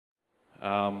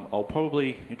I'll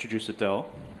probably introduce Adel.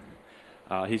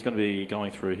 He's going to be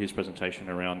going through his presentation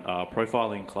around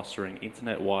profiling, clustering,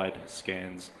 internet-wide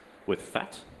scans with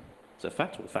FAT. Is that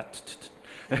FAT or FAT?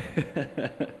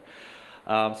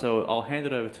 So I'll hand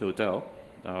it over to Adel.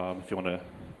 If you want to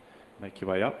make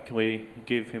your way up, can we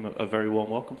give him a very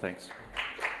warm welcome? Thanks.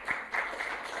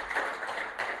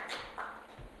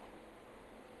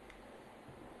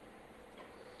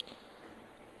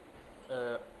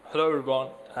 Hello everyone,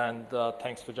 and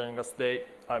thanks for joining us today.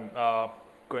 I'm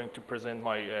going to present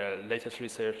my latest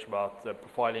research about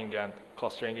profiling and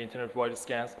clustering internet-wide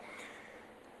scans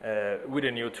with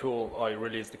a new tool I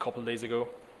released a couple days ago.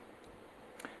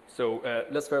 So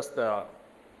let's first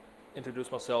introduce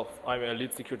myself. I'm a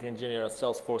lead security engineer at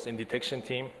Salesforce in detection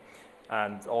team,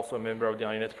 and also a member of the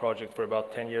INET project for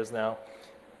about 10 years now.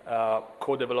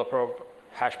 Co-developer of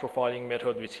hash profiling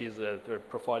method, which is the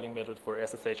profiling method for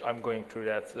SSH. I'm going through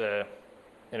that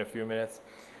in a few minutes.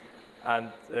 And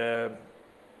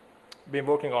been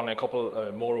working on a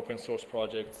couple more open source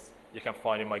projects you can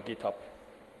find in my GitHub.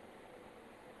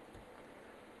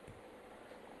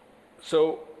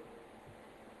 So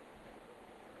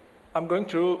I'm going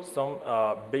through some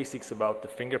basics about the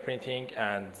fingerprinting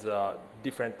and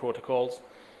different protocols.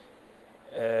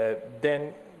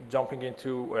 Then jumping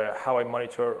into how I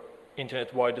monitor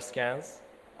internet-wide scans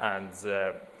and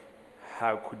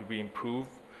how could we improve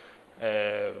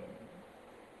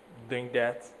doing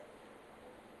that,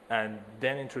 and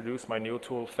then introduce my new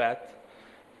tool FAT,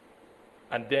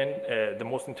 and then the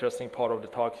most interesting part of the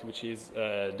talk, which is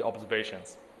the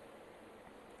observations.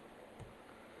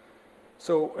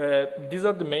 So these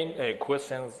are the main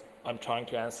questions I'm trying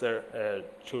to answer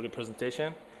through the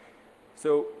presentation.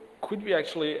 So could we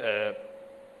actually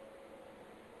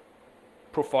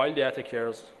profile the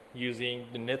attackers using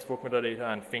the network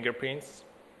metadata and fingerprints?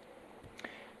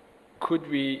 Could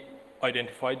we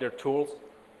identify their tools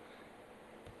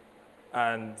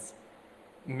and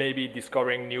maybe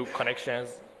discovering new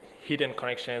connections, hidden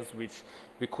connections which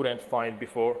we couldn't find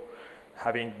before,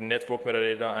 having network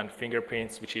metadata and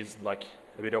fingerprints, which is like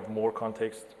a bit of more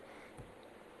context.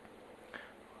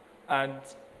 And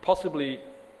possibly,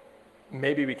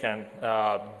 maybe we can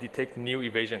detect new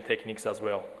evasion techniques as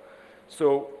well.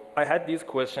 So I had these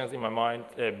questions in my mind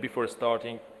before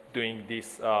starting doing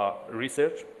this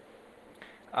research.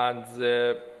 And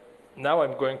now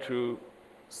I'm going through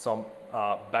some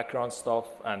background stuff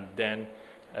and then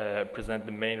present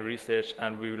the main research,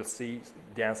 and we will see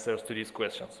the answers to these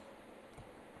questions.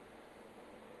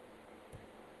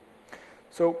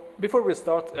 So before we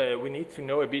start, we need to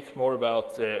know a bit more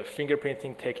about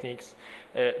fingerprinting techniques.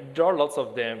 There are lots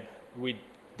of them with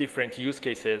different use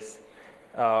cases.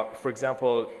 For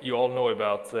example, you all know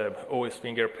about OS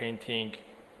fingerprinting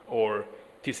or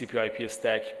TCP/IP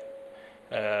stack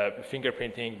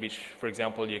fingerprinting, which, for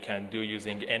example, you can do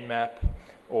using Nmap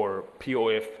or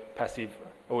POF, passive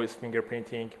OS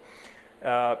fingerprinting.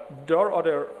 There are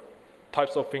other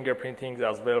types of fingerprinting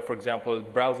as well. For example,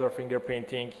 browser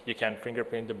fingerprinting. You can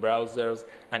fingerprint the browsers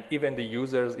and even the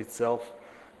users itself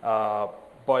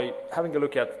by having a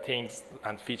look at things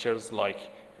and features like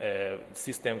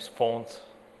systems, fonts,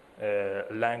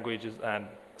 languages, and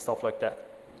stuff like that.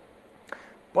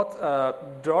 But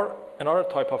there are another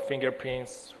type of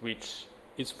fingerprints which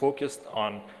is focused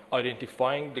on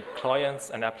identifying the clients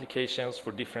and applications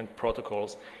for different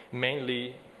protocols,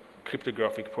 mainly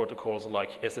cryptographic protocols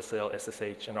like SSL,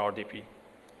 SSH, and RDP.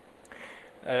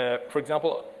 For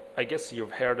example, I guess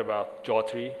you've heard about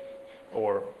JA3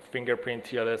 or fingerprint,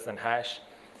 TLS, and hash.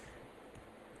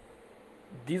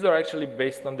 These are actually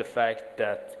based on the fact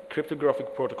that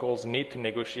cryptographic protocols need to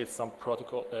negotiate some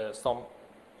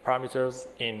parameters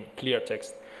in clear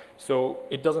text. So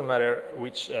it doesn't matter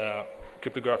which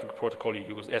cryptographic protocol you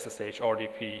use, SSH,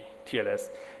 RDP, TLS,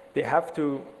 they have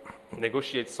to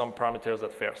negotiate some parameters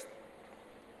at first.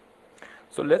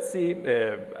 So let's see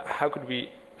how could we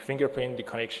fingerprint the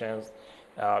connections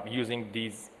using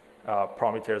these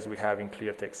parameters we have in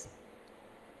clear text.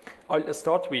 I'll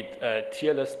start with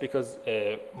TLS because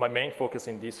my main focus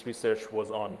in this research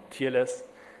was on TLS,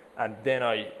 and then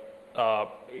I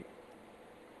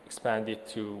expanded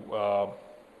to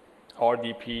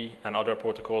RDP and other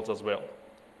protocols as well.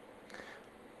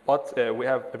 But we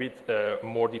have a bit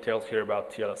more details here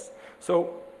about TLS.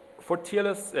 So for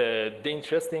TLS, the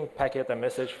interesting packet and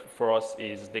message for us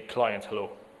is the client hello.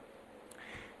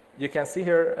 You can see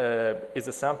here is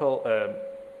a sample.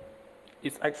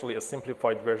 It's actually a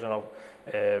simplified version of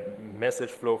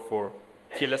message flow for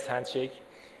TLS handshake.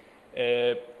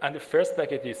 And the first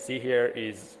packet you see here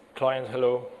is client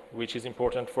hello, which is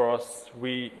important for us.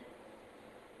 We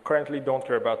currently don't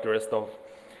care about the rest of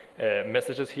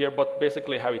messages here, but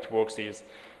basically how it works is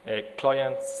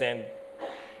clients send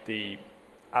the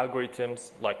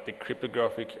algorithms like the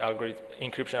cryptographic algorithm,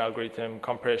 encryption algorithm,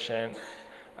 compression,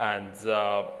 and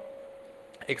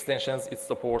extensions it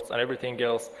supports, and everything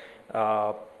else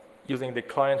using the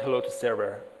client hello to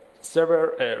server.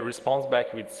 Server responds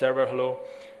back with server hello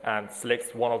and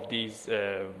selects one of these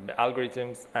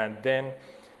algorithms, and then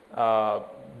the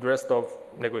rest of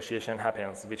negotiation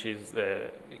happens, which is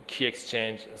key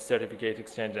exchange, certificate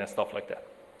exchange, and stuff like that.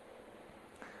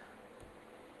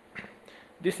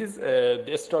 This is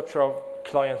the structure of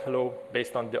client hello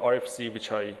based on the RFC,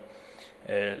 which I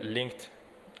linked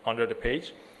under the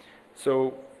page.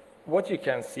 So what you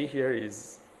can see here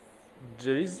is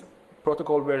there is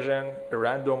protocol version, a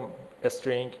random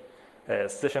string,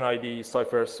 session ID,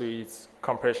 cipher suites,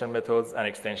 compression methods, and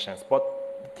extensions. But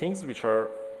the things which are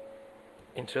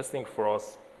interesting for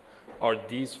us are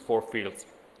these 4 fields.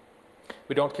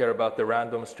 We don't care about the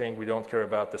random string, we don't care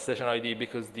about the session ID,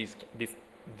 because these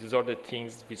are the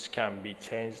things which can be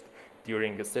changed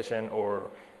during a session or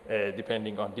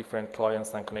depending on different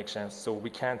clients and connections. So we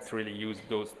can't really use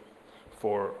those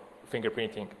for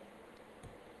fingerprinting.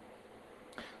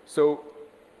 So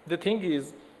the thing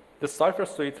is, the cipher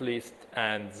suite list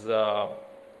and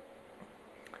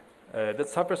the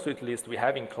cipher suite list we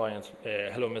have in client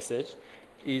hello message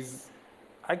is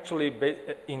actually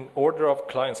in order of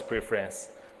client's preference.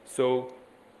 So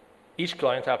each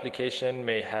client application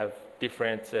may have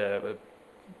different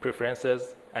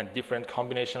preferences and different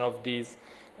combination of these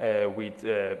with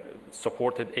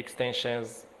supported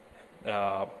extensions,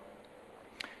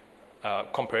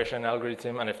 compression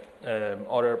algorithm, and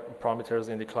other parameters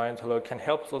in the client hello can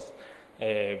help us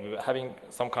having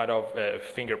some kind of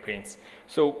fingerprints.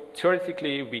 So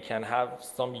theoretically, we can have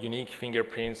some unique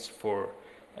fingerprints for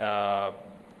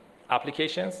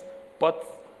applications, but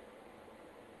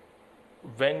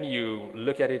when you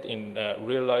look at it in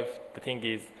real life, the thing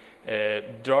is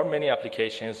there are many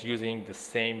applications using the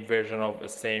same version of the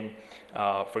same,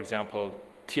 for example,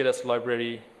 TLS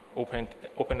library,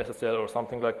 OpenSSL or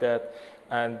something like that,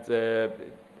 and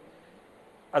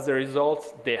as a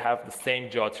result, they have the same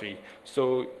job tree.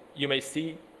 So you may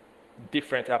see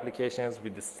different applications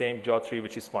with the same job tree,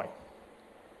 which is fine.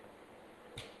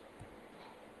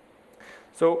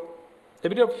 So a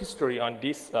bit of history on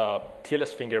this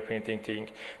TLS fingerprinting thing.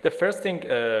 The first thing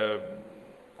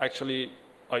actually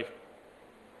I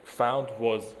found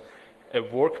was a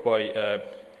work by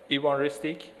Ivan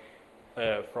Ristic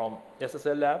from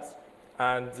SSL Labs,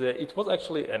 and it was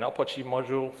actually an Apache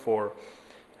module for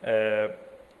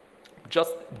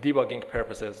just debugging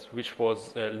purposes, which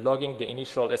was logging the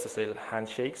initial SSL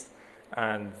handshakes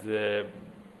and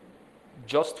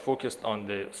just focused on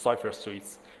the cipher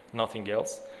suites, nothing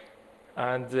else.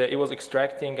 And it was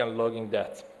extracting and logging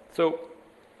that. So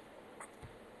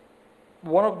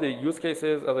one of the use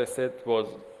cases, as I said, was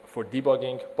for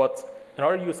debugging, but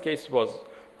another use case was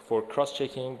for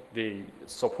cross-checking the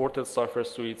supported cipher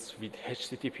suites with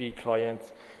HTTP client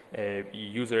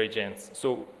user agents.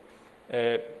 So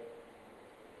the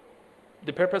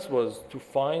purpose was to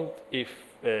find if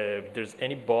there's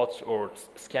any bot or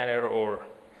scanner or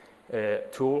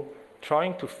tool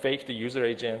trying to fake the user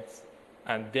agents,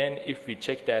 and then if we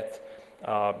check that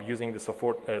using the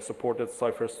supported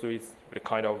cipher suites, the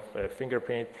kind of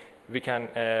fingerprint, we can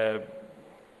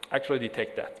actually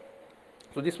detect that.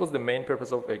 So this was the main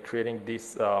purpose of creating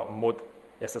this mod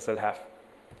SSL half.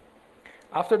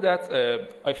 After that,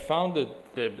 I found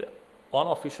the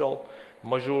unofficial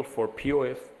module for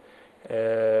POF,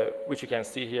 which you can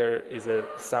see here is a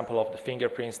sample of the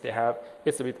fingerprints they have.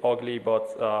 It's a bit ugly,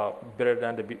 but better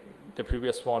than the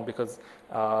previous one, because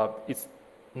it's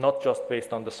not just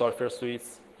based on the cipher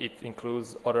suites, it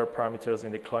includes other parameters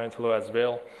in the client hello as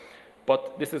well.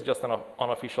 But this is just an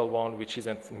unofficial one, which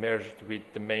isn't merged with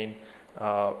the main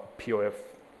POF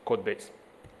code base.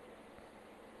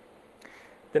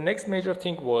 The next major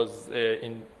thing was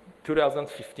in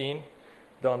 2015,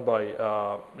 done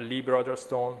by Lee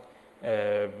Brotherstone,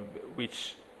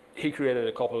 which he created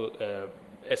a couple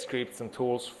scripts and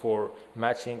tools for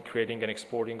matching, creating, and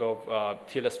exporting of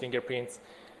TLS fingerprints.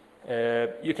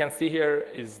 You can see here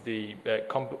is the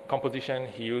composition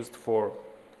he used for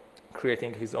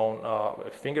creating his own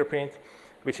fingerprint,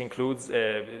 which includes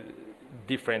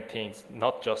different things,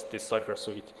 not just this cipher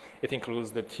suite. It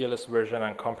includes the TLS version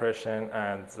and compression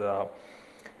and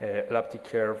elliptic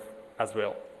curve as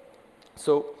well.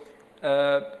 So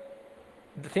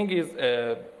the thing is,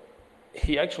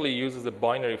 he actually uses a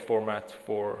binary format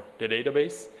for the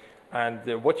database, and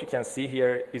what you can see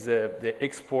here is the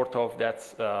export of that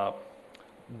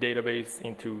database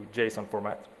into JSON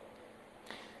format.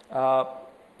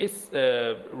 It's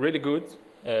really good,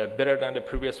 better than the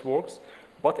previous works,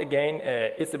 but again,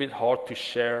 it's a bit hard to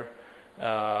share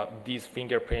these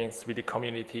fingerprints with the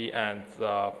community and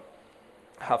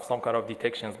have some kind of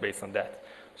detections based on that.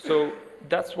 So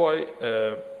that's why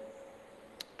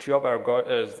three of our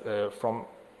guys from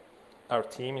our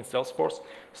team in Salesforce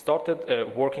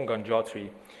started working on JA3,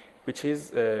 which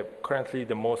is currently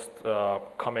the most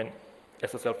common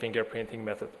SSL fingerprinting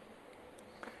method.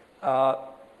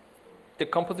 The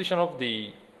composition of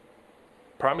the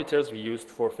parameters we used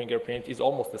for fingerprint is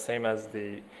almost the same as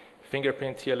the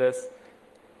fingerprint TLS.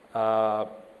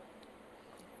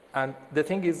 And the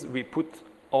thing is, we put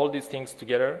all these things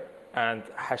together and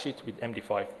hash it with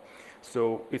MD5.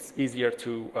 So it's easier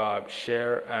to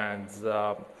share and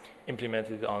implement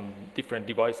it on different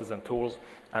devices and tools.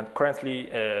 And currently,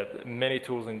 many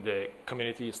tools in the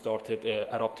community started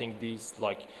adopting these,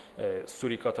 like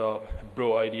Suricata,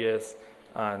 Bro IDS,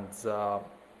 and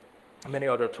many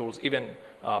other tools, even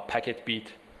PacketBeat,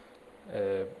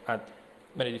 and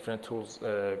many different tools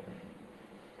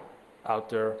out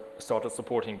there started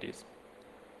supporting this.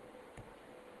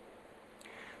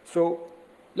 So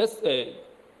let's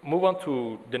move on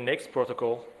to the next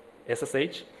protocol,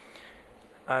 SSH,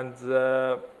 and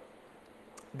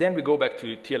then we go back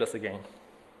to TLS again.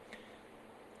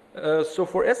 So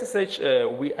for SSH,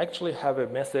 we actually have a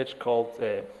message called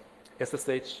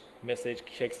SSH message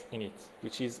key init,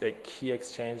 which is a key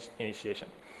exchange initiation.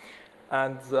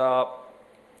 And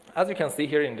as you can see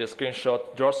here in the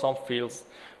screenshot, there are some fields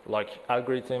like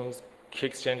algorithms, key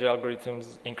exchange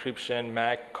algorithms, encryption,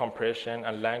 MAC, compression,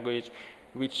 and language,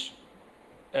 which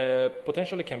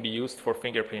potentially can be used for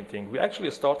fingerprinting. We actually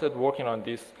started working on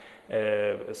this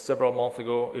several months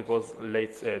ago. It was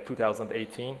late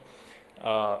 2018.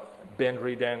 Ben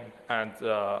Reeden and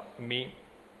me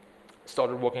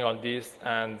started working on this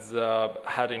and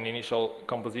had an initial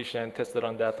composition, tested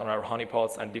on that on our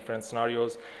honeypots and different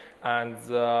scenarios, and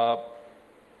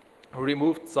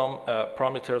removed some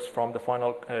parameters from the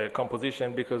final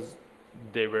composition because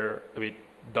they were a bit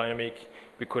dynamic.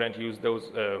 We couldn't use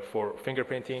those for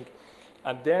fingerprinting.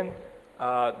 And then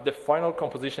the final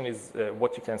composition is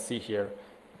what you can see here: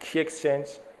 key exchange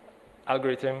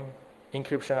algorithm,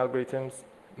 encryption algorithms,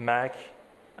 MAC,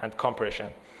 and compression.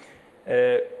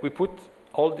 We put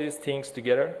all these things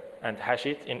together and hash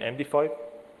it in MD5,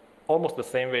 almost the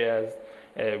same way as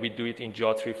we do it in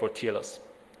JA3 for TLS.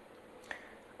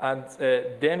 And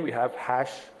then we have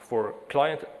hash for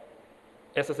client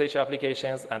SSH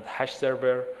applications and hash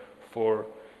server for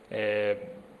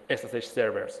SSH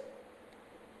servers.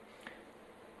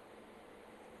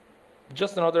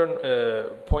 Just another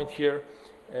point here.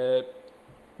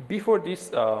 Before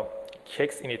this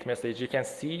hex init message, you can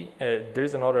see there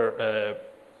is another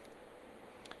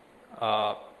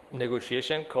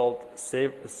negotiation called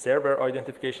server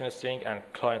identification string and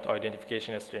client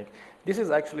identification string. This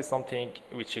is actually something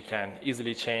which you can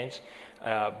easily change,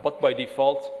 but by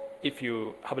default, if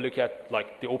you have a look at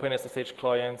like the OpenSSH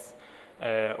clients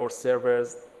or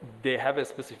servers, they have a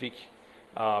specific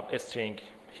string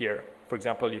here. For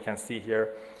example, you can see here,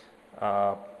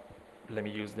 let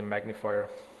me use the magnifier.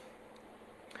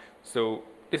 So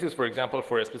this is, for example,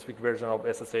 for a specific version of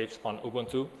SSH on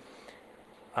Ubuntu.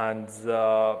 And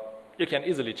you can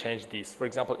easily change these. For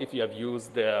example, if you have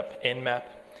used the Nmap,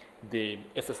 the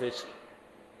SSH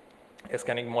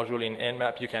scanning module in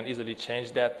Nmap, you can easily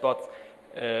change that. But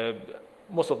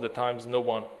most of the times, no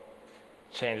one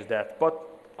changed that. But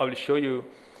I will show you,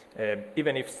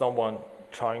 even if someone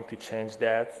trying to change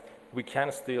that, we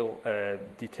can still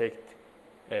detect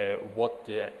what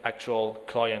the actual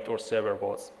client or server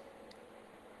was.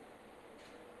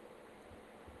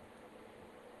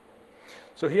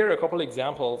 So here are a couple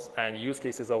examples and use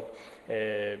cases of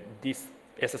this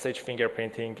SSH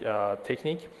fingerprinting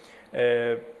technique.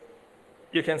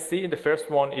 You can see the first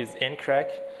one is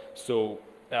ncrack. So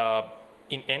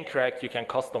in ncrack, you can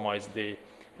customize the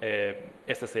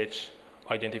SSH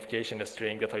identification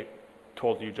string that I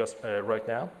told you just right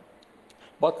now.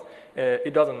 But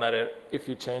it doesn't matter if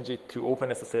you change it to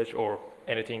OpenSSH or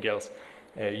anything else.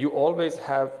 You always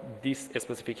have this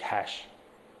specific hash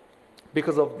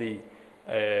because of the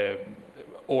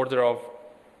order of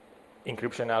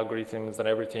encryption algorithms and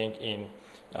everything in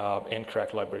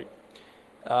ncrack library.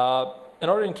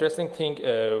 Another interesting thing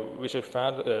which I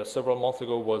found several months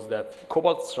ago was that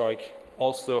Cobalt Strike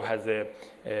also has a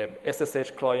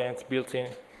SSH client built in,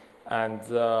 and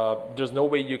there's no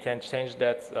way you can change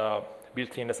that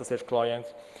built-in SSH client.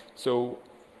 So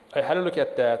I had a look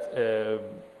at that,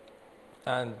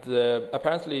 and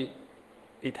apparently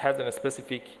it has a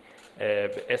specific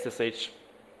SSH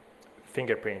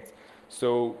fingerprint.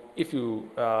 So if you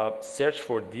search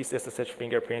for this SSH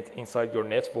fingerprint inside your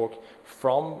network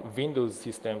from Windows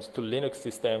systems to Linux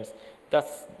systems,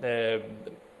 that's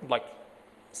like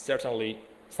certainly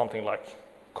something like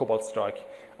Cobalt Strike.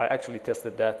 I actually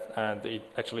tested that, and it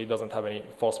actually doesn't have any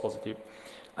false positive.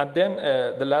 And then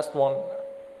the last one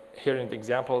here in the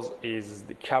examples is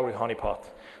the Cowrie honeypot.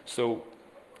 So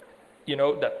you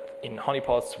know that in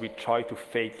honeypots we try to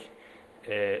fake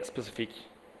a specific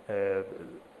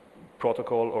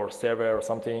protocol or server or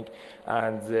something,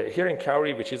 and here in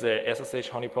Cowrie, which is a SSH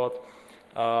honeypot,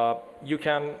 you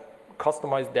can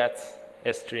customize that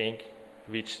string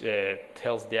which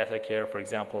tells the attacker, for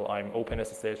example, I'm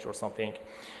OpenSSH or something.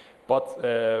 But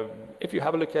if you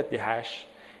have a look at the hash,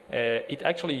 it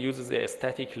actually uses a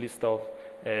static list of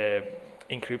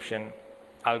encryption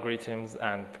algorithms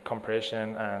and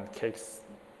compression and cakes,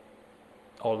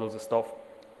 all those stuff.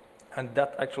 And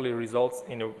that actually results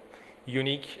in a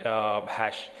unique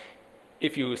hash.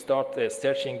 If you start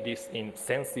searching this in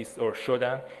Census or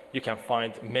Shodan, you can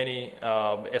find many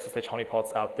SSH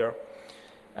honeypots out there,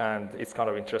 and it's kind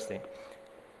of interesting.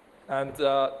 And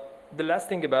the last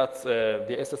thing about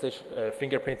the SSH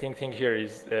fingerprinting thing here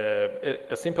is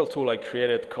a simple tool I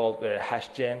created called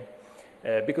HashGen,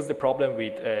 because the problem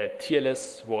with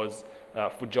TLS was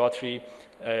for Jotri.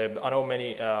 I know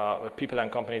many people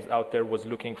and companies out there was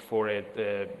looking for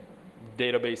a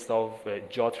database of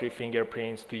Jotri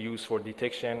fingerprints to use for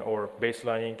detection or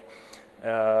baselining,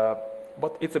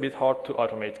 but it's a bit hard to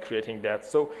automate creating that.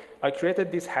 So I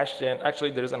created this HashGen.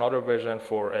 Actually, there is another version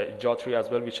for Jotri as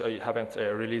well, which I haven't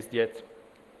released yet.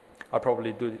 I'll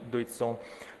probably do it soon.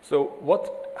 So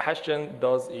what HashGen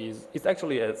does is, it's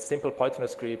actually a simple Python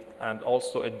script and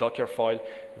also a Docker file,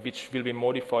 which will be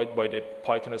modified by the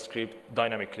Python script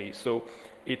dynamically. So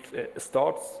it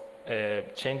starts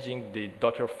changing the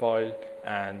Docker file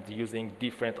and using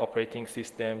different operating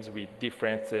systems with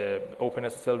different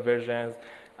OpenSSL versions,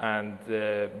 and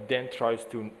then tries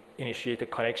to initiate a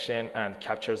connection and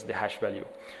captures the hash value.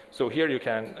 So here you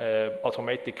can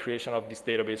automate the creation of this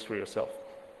database for yourself.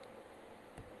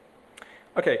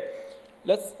 Okay,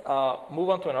 let's move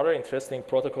on to another interesting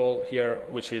protocol here,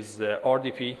 which is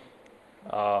RDP.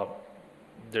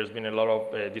 There's been a lot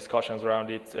of discussions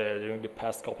around it during the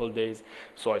past couple of days,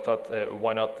 so I thought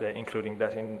why not including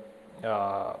that in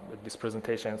this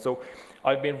presentation. So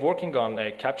I've been working on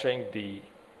capturing the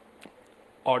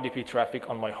RDP traffic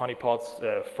on my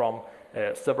honeypots from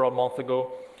several months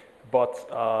ago, but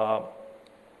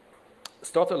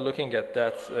started looking at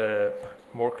that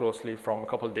more closely from a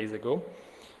couple of days ago.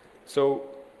 So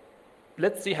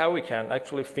let's see how we can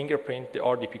actually fingerprint the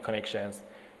RDP connections.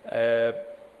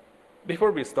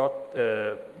 Before we start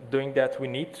doing that, we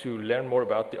need to learn more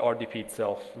about the RDP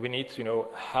itself. We need to know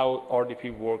how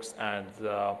RDP works, and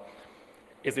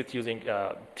is it using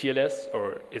TLS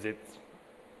or is it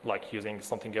like using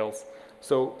something else?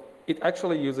 So it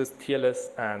actually uses TLS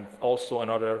and also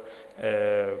another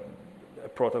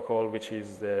protocol, which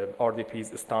is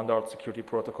RDP's standard security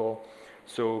protocol.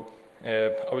 So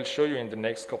I will show you in the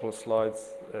next couple of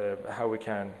slides how we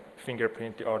can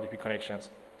fingerprint the RDP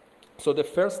connections. So the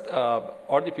first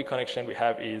RDP connection we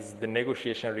have is the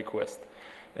negotiation request.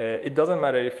 It doesn't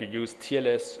matter if you use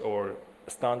TLS or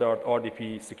standard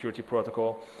RDP security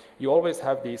protocol, you always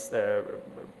have this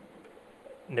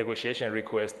negotiation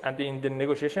request, and in the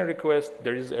negotiation request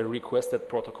there is a requested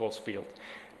protocols field,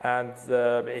 and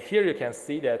here you can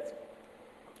see that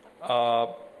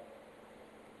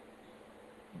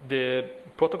the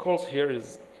protocols here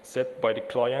is set by the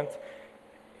client.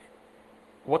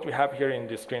 What we have here in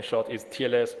the screenshot is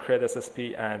TLS,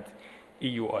 CredSSP, and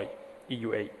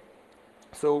EUA.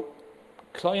 So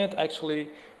client actually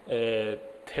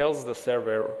tells the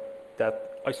server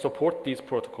that I support these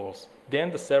protocols.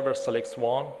 Then the server selects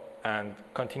one and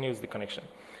continues the connection.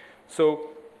 So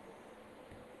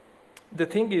the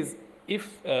thing is,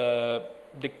 if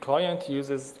the client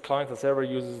and server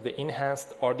uses the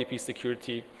enhanced RDP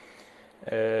security,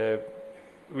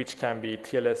 which can be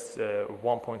TLS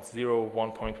 1.0,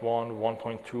 1.1,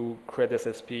 1.2,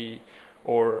 CredSSP,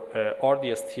 or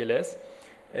RDS TLS,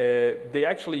 they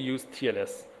actually use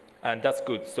TLS, and that's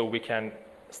good. So we can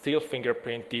still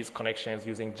fingerprint these connections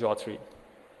using Jotri.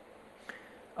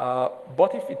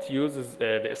 But if it uses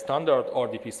the standard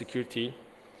RDP security,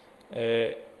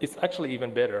 it's actually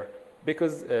even better,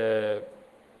 because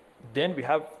then we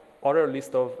have other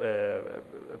list of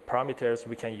parameters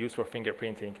we can use for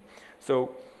fingerprinting.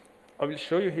 So I will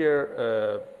show you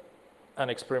here an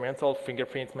experimental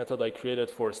fingerprint method I created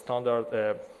for standard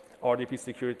RDP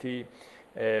security.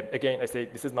 Again, I say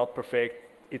this is not perfect.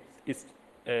 It's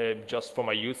just for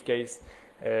my use case.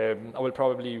 I will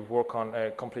probably work on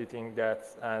completing that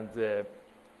and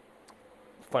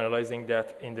finalizing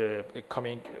that in the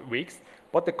coming weeks.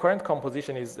 But the current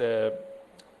composition is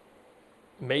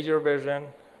major version,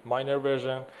 minor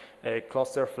version,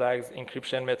 cluster flags,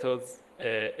 encryption methods,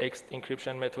 X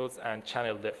encryption methods, and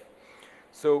channel depth.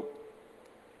 So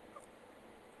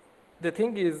the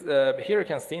thing is, here you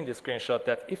can see in the screenshot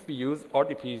that if we use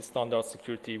RDP standard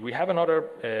security, we have another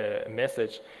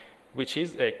message, which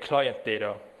is client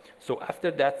data. So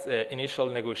after that initial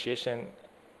negotiation,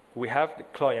 we have the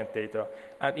client data.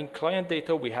 And in client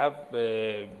data, we have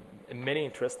many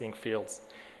interesting fields,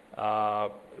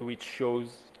 which shows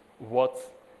what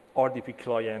RDP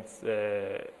client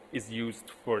is used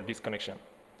for this connection.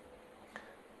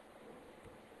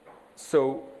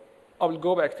 So I will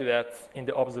go back to that in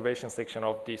the observation section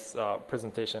of this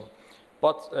presentation.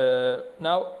 But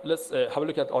now let's have a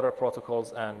look at other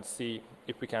protocols and see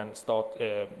if we can start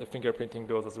fingerprinting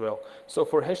those as well. So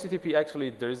for HTTP, actually,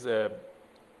 there is a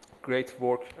great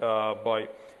work by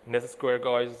NetSquare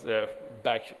guys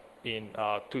back in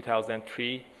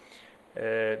 2003.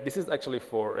 This is actually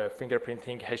for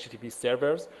fingerprinting HTTP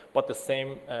servers, but the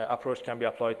same approach can be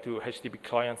applied to HTTP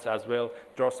clients as well.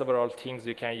 There are several things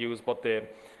you can use, but the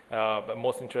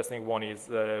most interesting one is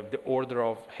the order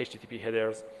of HTTP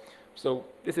headers. So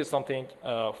this is something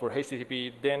for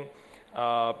HTTP. Then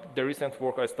the recent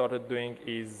work I started doing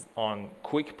is on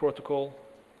Quick protocol,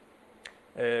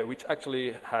 which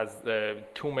actually has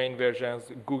two main versions,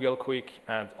 Google Quick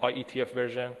and IETF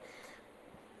version.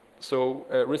 So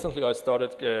recently I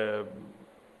started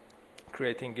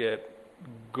creating a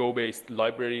Go-based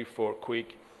library for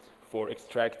Quick for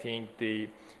extracting the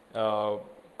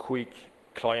Quick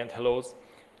client hellos.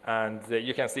 And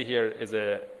you can see here is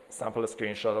a sample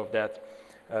screenshot of that.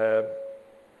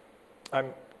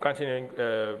 I'm continuing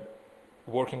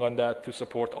working on that to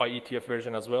support IETF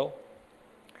version as well.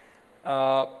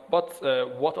 But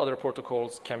what other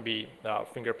protocols can be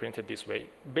fingerprinted this way?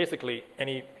 Basically,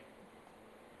 any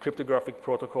cryptographic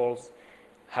protocols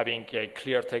having a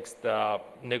clear text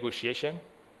negotiation,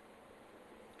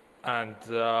 and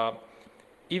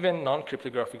even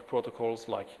non-cryptographic protocols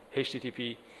like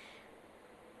HTTP,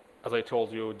 as I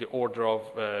told you, the order of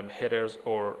headers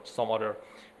or some other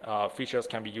features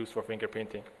can be used for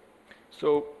fingerprinting.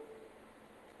 So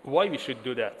why we should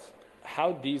do that?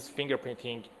 How these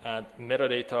fingerprinting and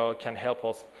metadata can help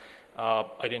us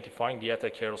identifying the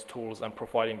attackers' tools and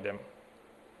profiling them.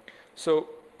 So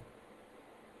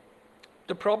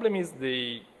the problem is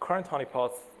the current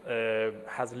honeypot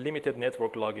has limited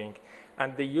network logging,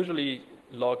 and they usually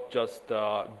log just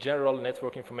general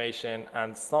network information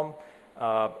and some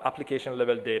application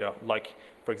level data. Like,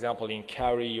 for example, in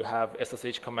Kari, you have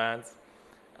SSH commands,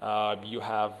 you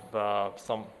have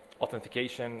some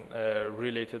authentication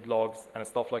related logs and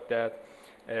stuff like that.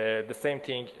 The same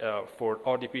thing for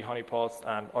RDP honeypots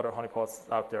and other honeypots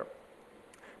out there.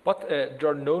 But there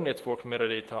are no network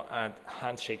metadata and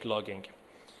handshake logging.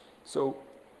 So,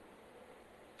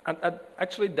 and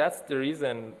actually that's the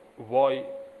reason why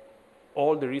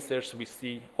all the research we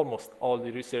see, almost all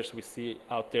the research we see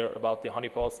out there about the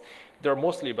honeypots, they're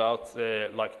mostly about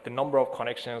like the number of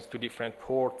connections to different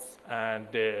ports and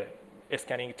the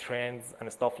scanning trends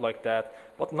and stuff like that,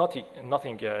 but nothing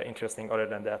interesting other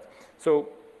than that. So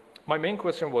my main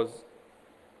question was,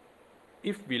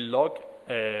 if we log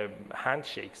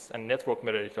handshakes and network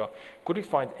metadata, could we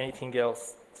find anything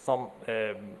else, some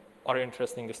other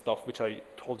interesting stuff, which I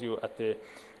told you at the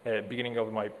beginning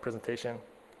of my presentation?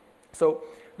 So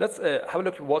let's have a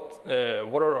look at what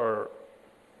are our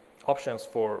options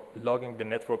for logging the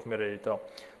network metadata.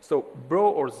 So Bro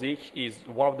or Zeek is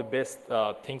one of the best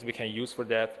things we can use for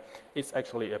that. It's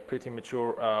actually a pretty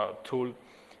mature tool,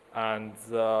 and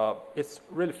it's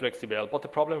really flexible. But the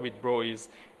problem with Bro is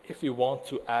if you want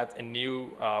to add a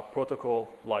new protocol,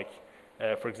 like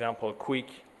for example Quick,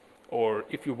 or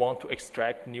if you want to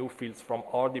extract new fields from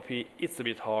RDP, it's a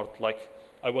bit hard. Like,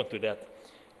 I won't do that.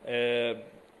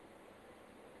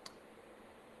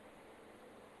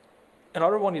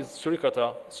 Another one is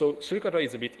Suricata. So Suricata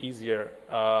is a bit easier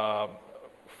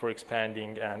for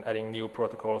expanding and adding new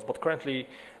protocols, but currently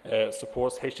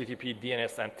supports HTTP,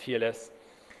 DNS, and TLS.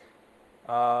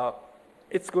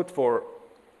 It's good for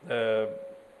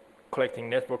collecting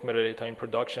network metadata in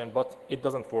production, but it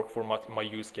doesn't work for my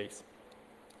use case.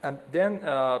 And then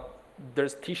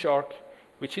there's T-Shark,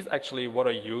 which is actually what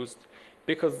I used,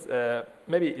 because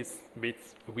maybe it's a bit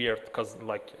weird, because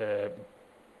like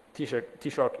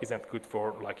T-Shark isn't good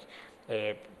for like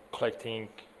collecting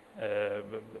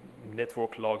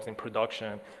network logs in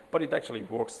production, but it actually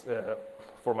works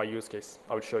for my use case.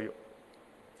 I will show you.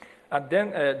 And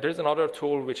then there's another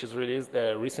tool which is released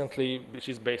recently, which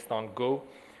is based on Go.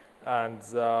 And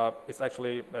it's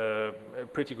actually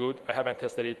pretty good. I haven't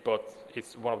tested it, but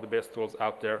it's one of the best tools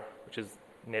out there, which is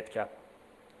Netcap.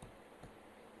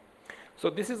 So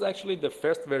this is actually the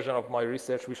first version of my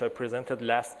research, which I presented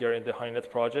last year in the HoneyNet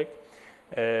project.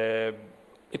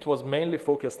 It was mainly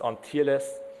focused on TLS.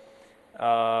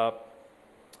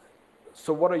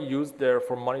 So what I used there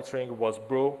for monitoring was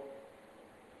Bro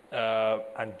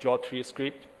and Jaw3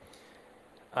 script.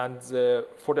 And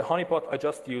for the honeypot, I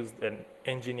just used an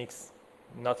Nginx,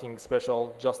 nothing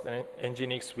special, just an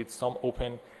Nginx with some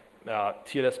open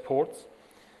TLS ports.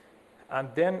 And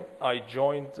then I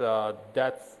joined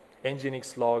that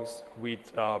Nginx logs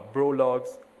with Bro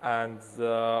logs and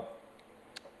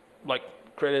like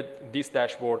created this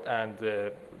dashboard and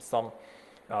some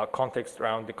context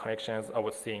around the connections I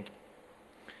was seeing.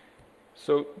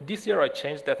 So this year I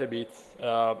changed that a bit.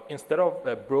 Instead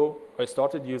of Bro, I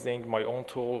started using my own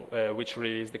tool, which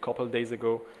released a couple days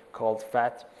ago, called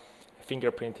FAT,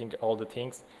 fingerprinting all the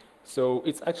things. So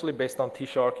it's actually based on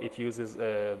T-Shark. It uses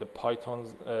the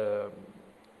Python's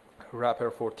wrapper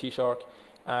for T-Shark.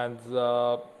 And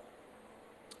the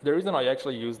reason I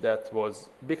actually used that was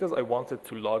because I wanted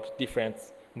to log different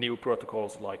new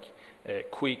protocols like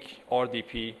Quick,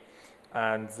 RDP,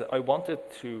 and I wanted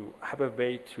to have a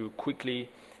way to quickly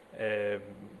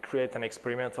create an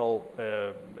experimental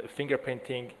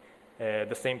fingerprinting,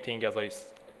 the same thing as I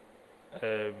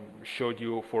showed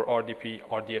you for RDP,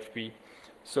 RDFP.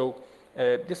 So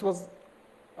this was,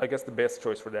 I guess, the best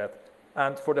choice for that.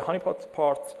 And for the honeypot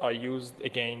part, I used,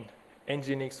 again,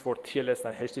 Nginx for TLS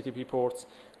and HTTP ports,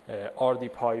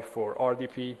 RDPy for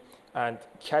RDP, and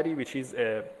Caddy, which is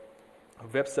a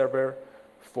web server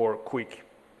for Quick.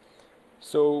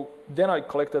 So then I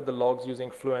collected the logs using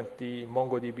FluentD,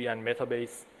 MongoDB, and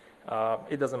Metabase.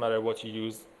 It doesn't matter what you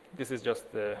use. This is just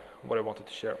what I wanted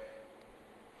to share.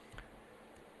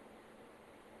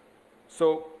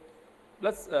 So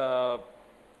let's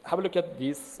have a look at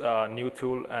this new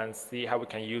tool and see how we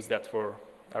can use that for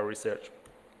our research.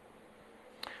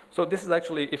 So this is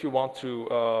actually, if you want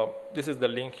to, this is the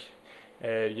link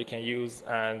you can use.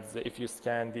 And if you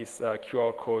scan this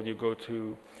QR code, you go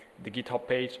to the GitHub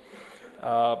page.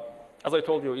 As I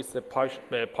told you, it's a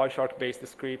PyShark-based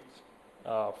script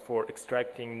for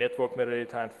extracting network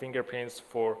metadata and fingerprints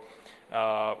for,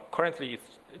 currently it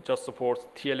just supports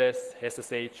TLS,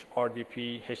 SSH,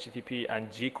 RDP, HTTP, and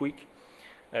gQuick.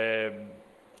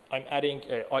 I'm adding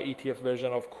an IETF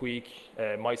version of Quick,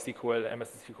 MySQL,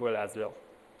 MS SQL as well.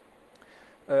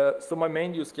 So my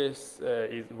main use case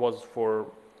was for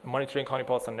monitoring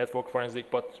honeypots and network forensic,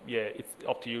 but yeah, it's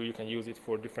up to you. You can use it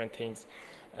for different things.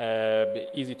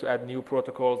 Easy to add new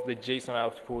protocols. The JSON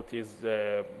output is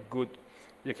good.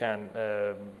 You can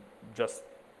just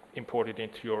import it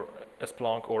into your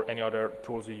Splunk or any other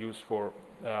tools you use for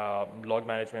log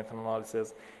management and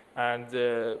analysis. And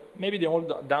maybe the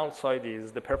only downside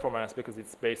is the performance, because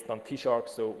it's based on T-Shark,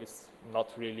 so it's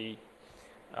not really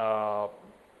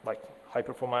like high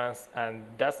performance. And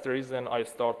that's the reason I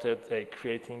started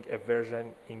creating a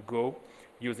version in Go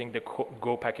using the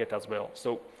Go packet as well.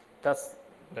 So that's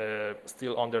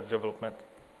still under development.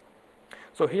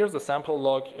 So here's the sample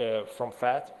log from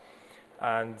FAT.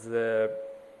 And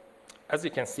as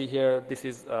you can see here, this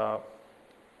is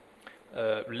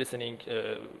listening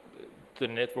to the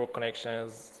network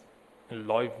connections in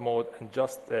live mode and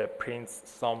just prints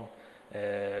some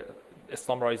a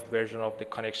summarized version of the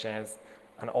connections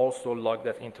and also log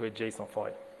that into a JSON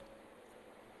file.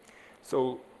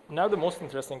 So now the most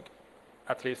interesting,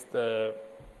 at least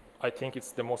I think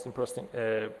it's the most interesting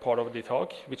part of the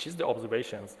talk, which is the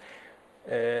observations.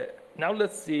 Now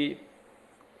let's see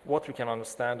what we can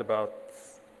understand about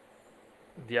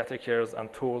the attackers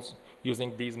and tools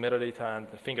using these metadata and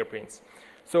the fingerprints.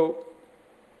 So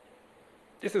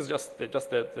this is just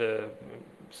the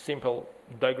simple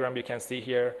diagram you can see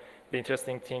here. The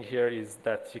interesting thing here is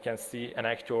that you can see an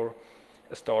actor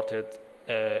started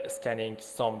scanning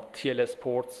some TLS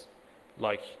ports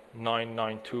like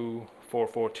 992,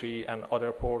 443, and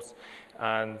other ports.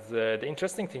 And the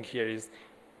interesting thing here is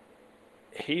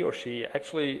he or she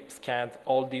actually scanned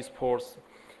all these ports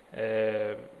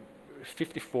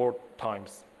 54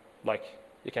 times. Like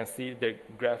you can see, the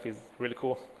graph is really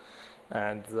cool,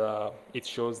 and it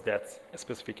shows that a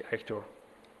specific actor.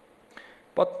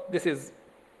 But this is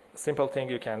a simple thing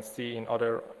you can see in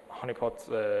other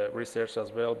honeypot research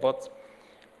as well. But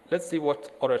let's see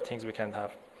what other things we can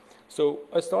have. So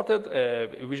I started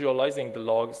visualizing the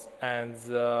logs, and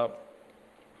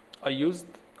I used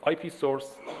IP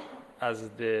source as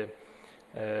the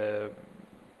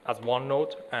as one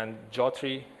node and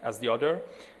geometry as the other,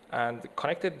 and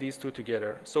connected these two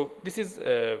together. So this is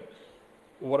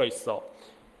what I saw.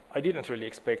 I didn't really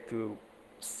expect to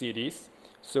see this.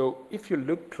 So if you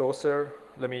look closer,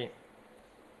 let me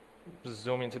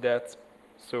zoom into that.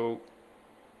 So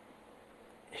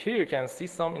here you can see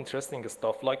some interesting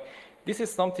stuff. Like this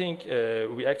is something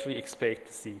we actually expect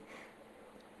to see.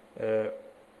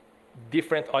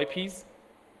 Different IPs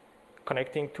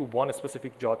connecting to one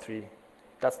specific geometry.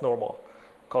 That's normal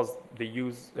because they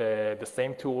use the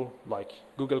same tool like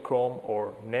Google Chrome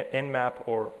or Nmap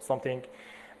or something.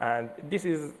 And this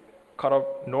is kind of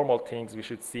normal things we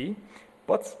should see.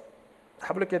 But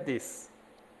have a look at this.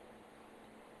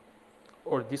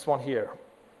 Or this one here.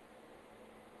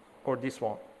 Or this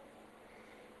one.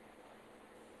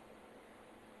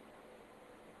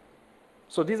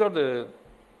 So these are the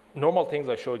normal things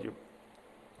I showed you.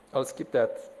 I'll skip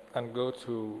that and go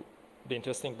to the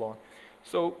interesting one.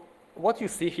 So what you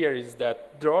see here is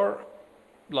that there are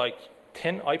like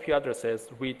 10 IP addresses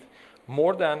with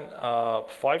more than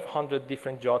 500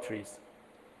 different geometries.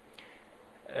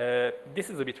 This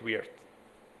is a bit weird.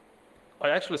 I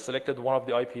actually selected one of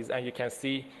the IPs, and you can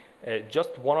see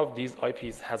just one of these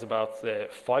IPs has about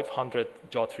 500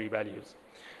 geometry values.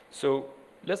 So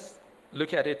let's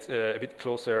look at it a bit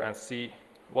closer and see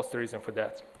what's the reason for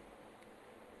that.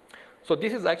 So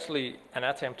this is actually an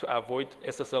attempt to avoid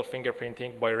SSL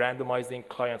fingerprinting by randomizing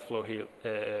client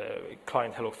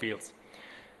hello fields.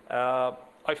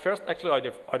 I first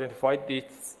actually identified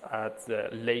this at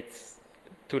late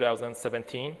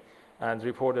 2017 and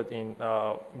reported in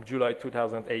July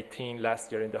 2018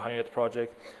 last year in the Honeynet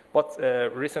project. But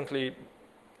recently,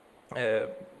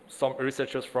 some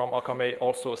researchers from Akame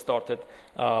also started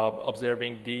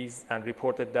observing these and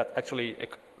reported that actually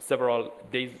several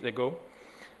days ago.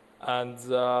 And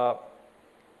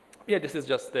yeah, this is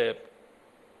just a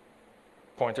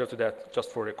pointer to that,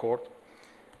 just for record.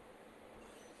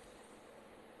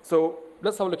 So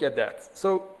let's have a look at that.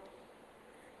 So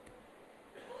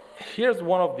here's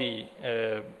one of the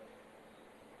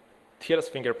TLS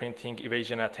fingerprinting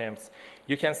evasion attempts.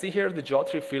 You can see here the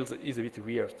geometry field is a bit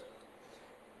weird.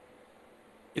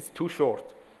 It's too short.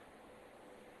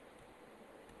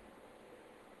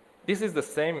 This is the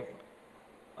same,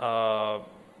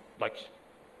 like,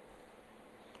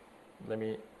 let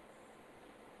me,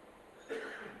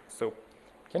 so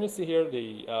can you see here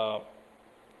the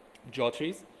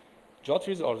geometries?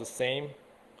 Geometries are the same,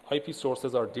 IP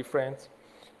sources are different,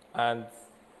 and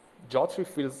geometry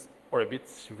fields are a bit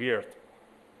weird.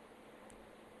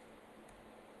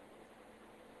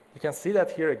 You can see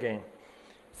that here again.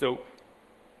 So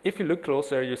if you look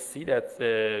closer, you see that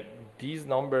these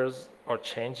numbers are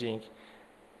changing.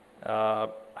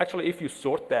 Actually, if you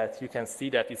sort that, you can see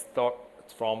that it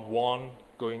starts from 1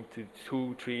 going to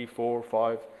 2, 3, 4,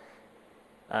 5,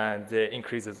 and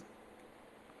increases.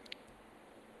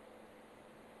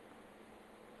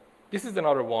 This is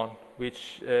another one,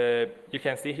 which you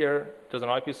can see here. There's an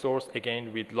IP source,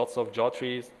 again, with lots of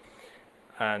geometries.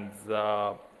 And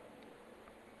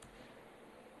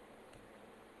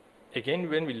again,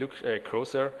 when we look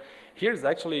closer, here is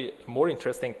actually a more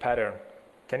interesting pattern.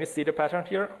 Can you see the pattern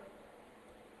here?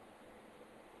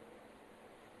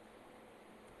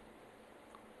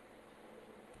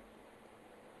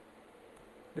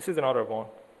 This is another one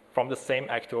from the same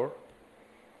actor.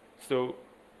 So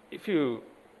if you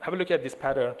have a look at this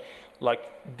pattern, like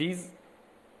these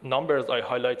numbers I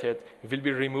highlighted will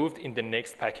be removed in the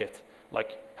next packet.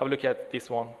 Like have a look at this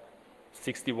one,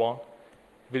 61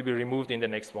 will be removed in the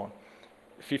next one.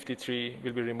 53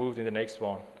 will be removed in the next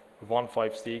one.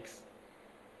 156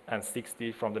 and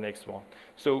 60 from the next one.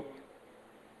 So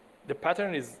the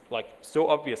pattern is like so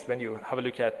obvious when you have a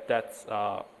look at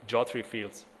that geometry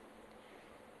fields.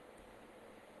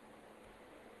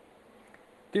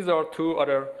 These are two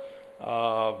other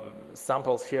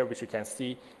samples here, which you can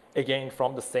see, again,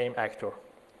 from the same actor.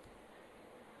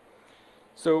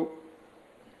 So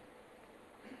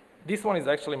this one is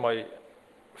actually my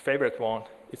favorite one.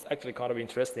 It's actually kind of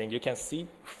interesting. You can see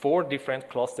 4 different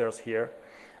clusters here,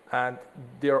 and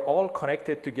they're all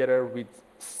connected together with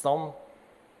some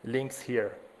links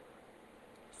here.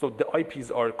 So the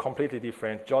IPs are completely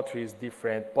different, geometry is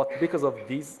different, but because of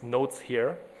these nodes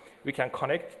here, we can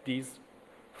connect these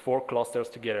 4 clusters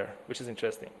together, which is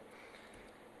interesting.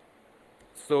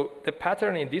 So the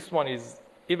pattern in this one is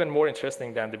even more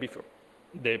interesting than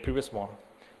the previous one.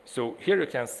 So here you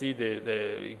can see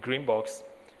the green box.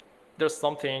 There's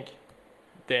something,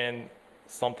 then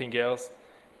something else,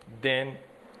 then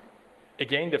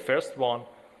again the first one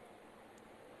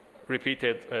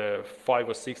repeated 5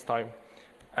 or 6 times,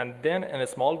 and then in a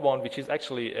small one, which is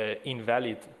actually an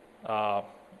invalid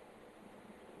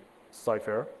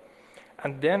cipher,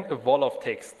 and then a wall of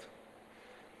text.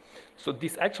 So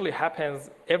this actually happens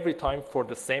every time for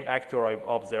the same actor I've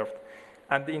observed.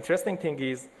 And the interesting thing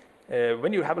is,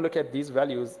 when you have a look at these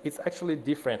values, it's actually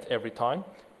different every time,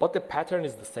 but the pattern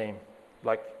is the same.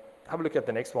 Like, have a look at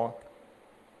the next one.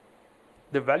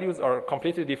 The values are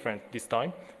completely different this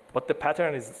time, but the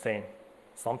pattern is the same.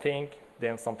 Something,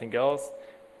 then something else,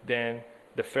 then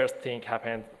the first thing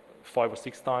happened 5 or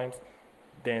 6 times,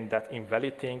 then that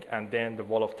invalid thing, and then the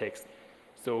wall of text.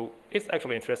 So it's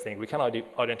actually interesting. We can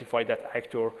identify that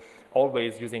actor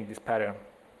always using this pattern.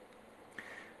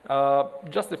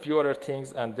 Just a few other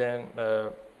things, and then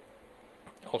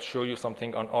I'll show you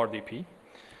something on RDP.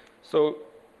 So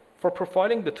for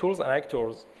profiling the tools and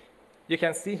actors, you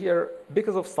can see here,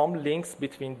 because of some links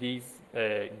between these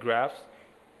graphs,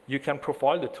 you can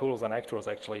profile the tools and actors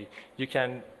actually. You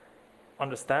can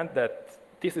understand that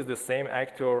this is the same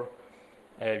actor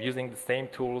using the same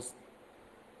tools,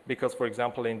 because for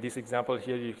example, in this example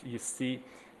here, you see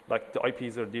like the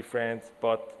IPs are different,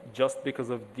 but just because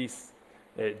of this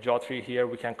geometry here,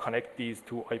 we can connect these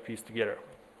two IPs together.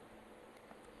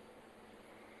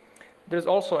 There's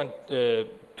also a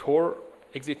Tor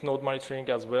exit node monitoring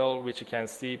as well, which you can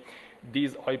see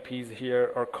these IPs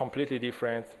here are completely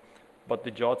different, but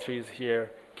the geometries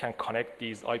here can connect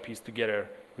these IPs together,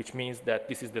 which means that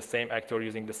this is the same actor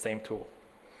using the same tool.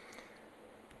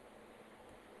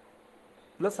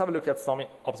 Let's have a look at some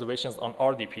observations on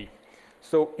RDP.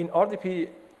 So in RDP,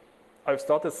 I've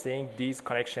started seeing these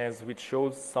connections, which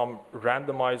shows some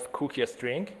randomized cookie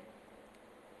string.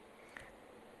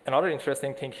 Another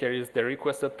interesting thing here is the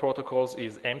requested protocols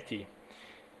is empty,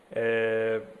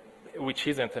 which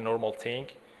isn't a normal thing.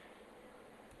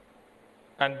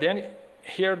 And then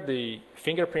here the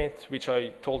fingerprint, which I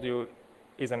told you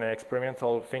is an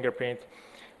experimental fingerprint,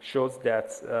 shows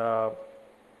that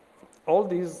all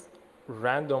these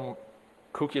random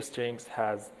cookie strings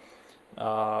has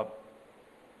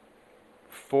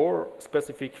 4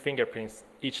 specific fingerprints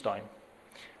each time.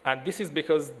 And this is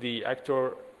because the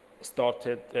actor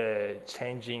started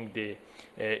changing the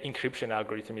encryption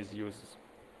algorithm is used.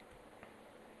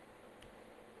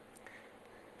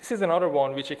 This is another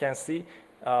one which you can see.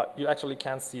 You actually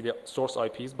can't see the source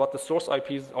IPs, but the source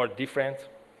IPs are different.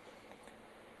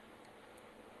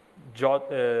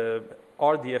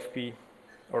 RDFP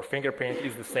or fingerprint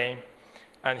is the same.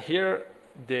 And here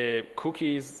the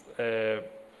cookie is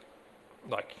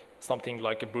like something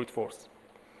like a brute force.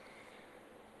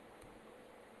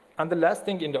 And the last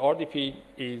thing in the RDP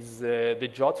is the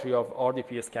geometry of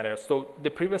RDP scanners. So the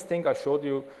previous thing I showed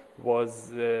you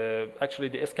was actually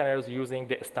the scanners using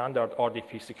the standard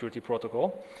RDP security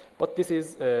protocol. But this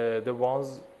is the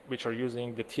ones which are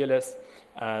using the TLS,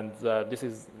 and this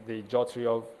is the geometry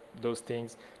of those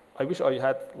things. I wish I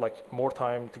had like more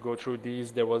time to go through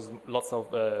these. There was lots of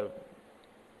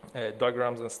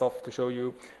diagrams and stuff to show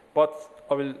you, but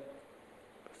I will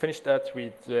finish that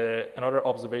with another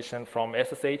observation from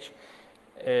SSH.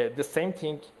 The same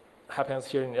thing happens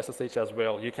here in SSH as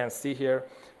well. You can see here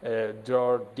there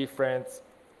are different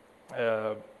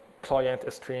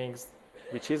client strings,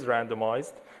 which is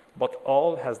randomized, but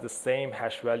all has the same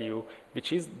hash value,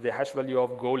 which is the hash value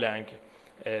of Golang,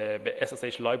 the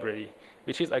SSH library,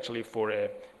 which is actually for a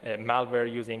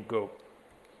malware using Go.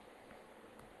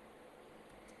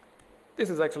 This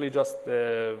is actually just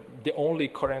the only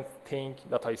current thing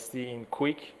that I see in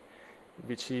Quick,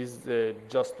 which is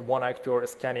just one actor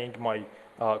scanning my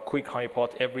Quick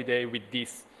honeypot every day with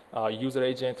this user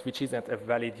agent, which isn't a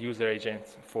valid user agent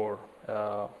for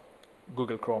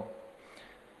Google Chrome.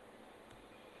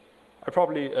 I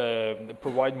probably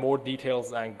provide more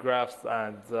details and graphs,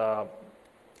 and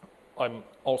I'm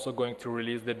also going to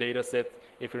release the data set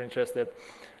if you're interested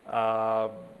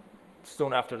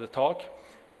soon after the talk.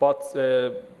 But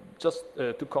just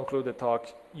to conclude the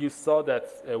talk, you saw that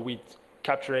with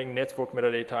capturing network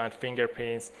metadata and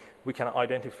fingerprints, we can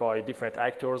identify different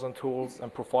actors and tools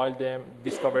and profile them,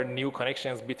 discover new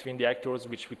connections between the actors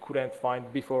which we couldn't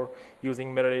find before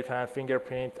using metadata and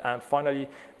fingerprint, and finally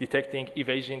detecting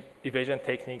evasion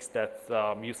techniques that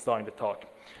you saw in the talk.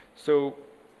 So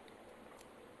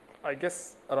I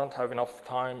guess I don't have enough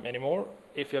time anymore.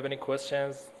 If you have any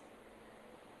questions.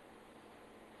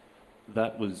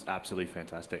 That was absolutely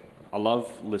fantastic. I love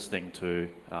listening to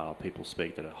people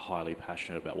speak that are highly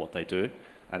passionate about what they do,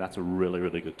 and that's a really,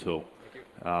 really good tool.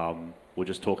 We're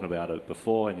just talking about it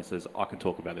before, and he says, I can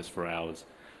talk about this for hours.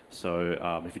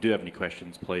 So if you do have any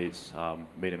questions, please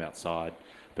meet him outside.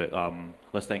 But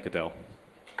let's thank Adel.